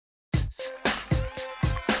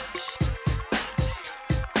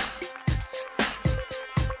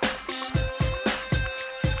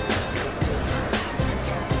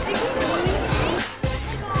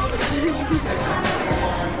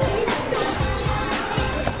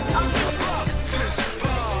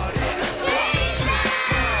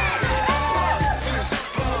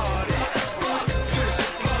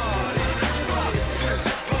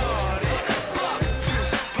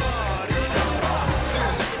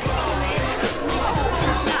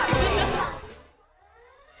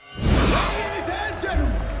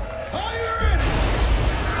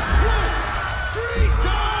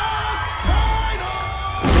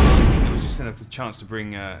chance to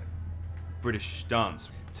bring British dance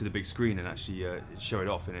to the big screen and actually show it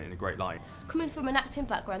off in a great light. Coming from an acting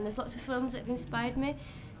background, there's lots of films that have inspired me,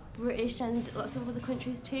 British and lots of other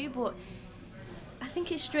countries too, but I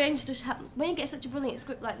think it's strange just when you get such a brilliant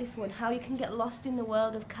script like this one, how you can get lost in the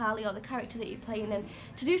world of Carly or the character that you're playing, and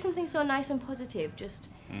to do something so nice and positive, just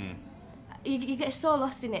you get so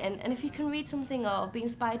lost in it, and if you can read something or be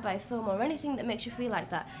inspired by a film or anything that makes you feel like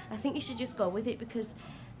that, I think you should just go with it because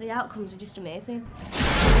the outcomes are just amazing.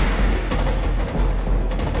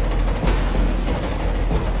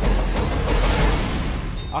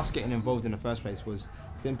 Us getting involved in the first place was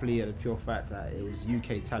simply the pure fact that it was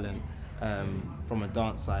UK talent from a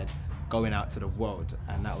dance side going out to the world,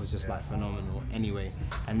 and that was just like phenomenal anyway.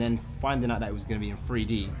 And then finding out that it was going to be in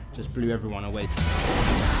 3D just blew everyone away.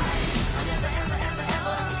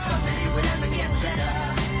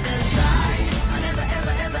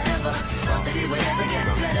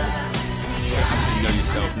 Know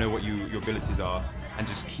yourself, know what your abilities are, and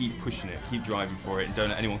just keep pushing it, keep driving for it, and don't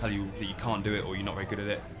let anyone tell you that you can't do it or you're not very good at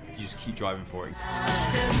it. You just keep driving for it.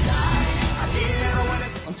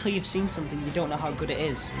 Until you've seen something, you don't know how good it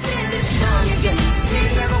is.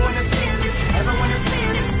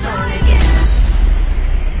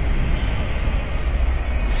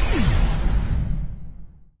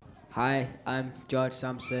 Hi, I'm George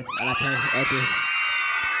Sampson and I play Eddie.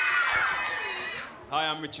 Hi,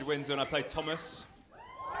 I'm Richard Winsor and I play Thomas.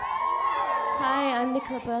 Hi, I'm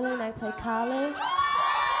Nichola Burley and I play Carly.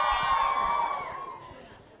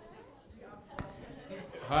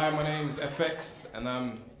 Hi, my name's FX and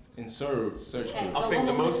I'm in Search Group. I think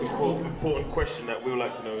the most important question that we would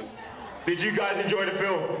like to know is, did you guys enjoy the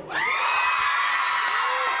film?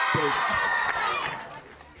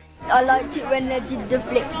 I liked it when they did the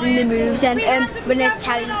flips and the moves, and when there's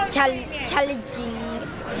challenging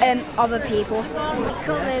other people.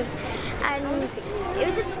 Cool moves, and it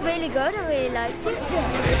was just really good. I really liked it.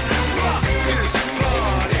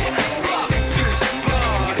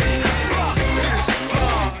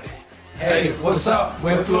 Hey, what's up?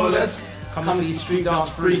 We're Flawless. Come see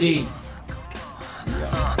Streetdance 3D.